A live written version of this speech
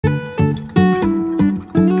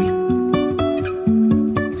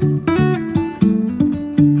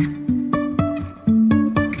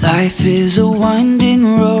Life is a winding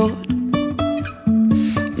road,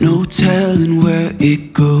 no telling where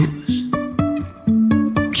it goes.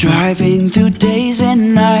 Driving through days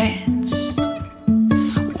and nights,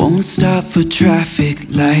 won't stop for traffic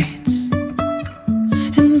lights.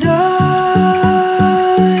 And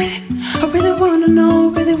I really wanna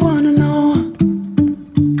know,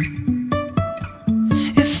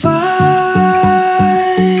 if I'll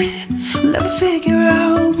ever figure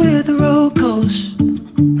out where the road goes.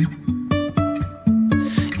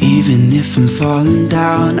 Even if I'm falling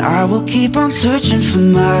down, I will keep on searching for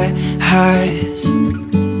my highs.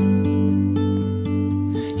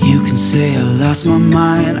 You can say I lost my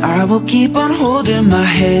mind, I will keep on holding my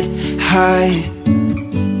head high.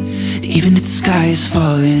 Even if the sky is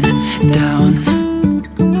falling down.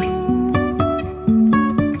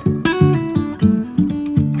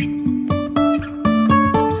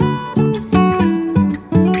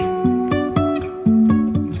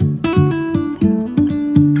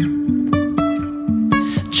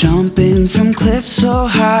 Jumping from cliffs so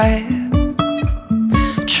high,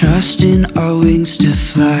 trusting our wings to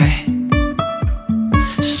fly.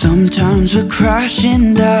 Sometimes we're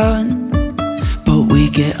crashing down, but we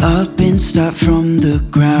get up and start from the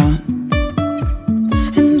ground.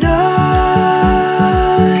 And I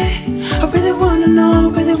really wanna know,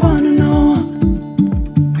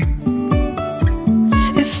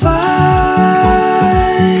 if I'll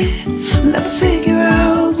ever figure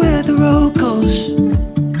out where the road goes.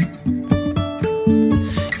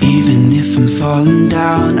 Even if I'm falling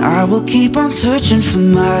down, I will keep on searching for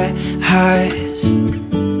my highs.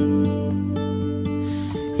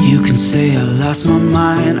 You can say I lost my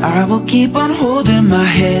mind, I will keep on holding my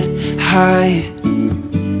head high.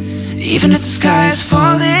 Even if the sky is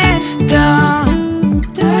falling down,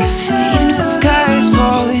 even if the sky is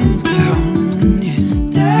falling down, yeah.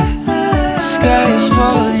 The sky is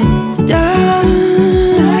falling down.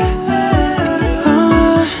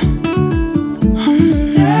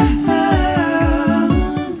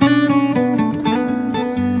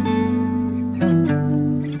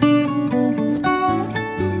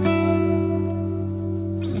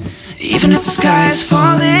 Even if the sky is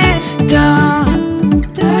falling down,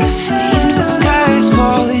 even if the sky is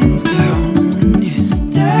falling down, yeah.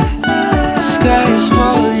 The sky is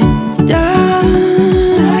falling down.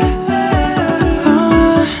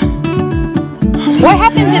 What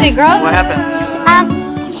happened today, girls? What happened?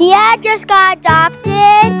 Tia just got adopted,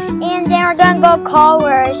 and then we're gonna go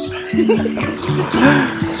colors.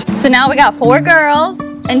 So now we got 4 girls,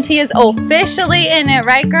 and Tia's officially in it,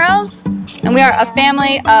 right, girls? And we are a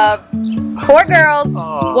family of 4 girls,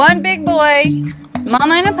 1 big boy,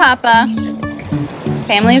 mama and a papa,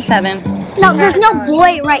 family of 7. No, there's no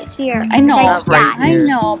boy right here. I know, besides Dad. I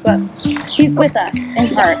know, but he's with us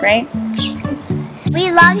in heart, right? We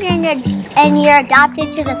love you, and you're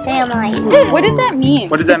adopted to the family. What does that mean?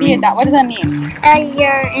 What does that mean? What does that mean?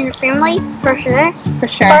 You're in the family, for sure. For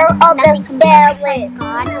sure. Of the family.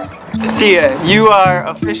 God. Tia, you are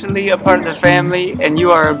officially a part of the family, and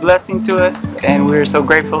you are a blessing to us, and we're so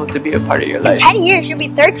grateful to be a part of your life. 10 years, you'll be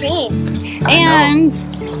 13. And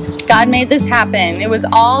God made this happen. It was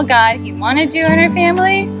all God. He wanted you in our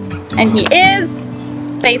family, and He is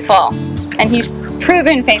faithful. And He's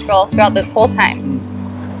proven faithful throughout this whole time.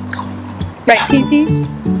 Right, Titi? We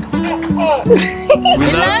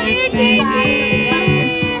love you, Titi!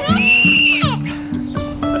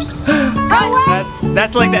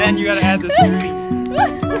 That's like the end. You gotta add this,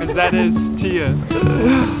 because that is Tia.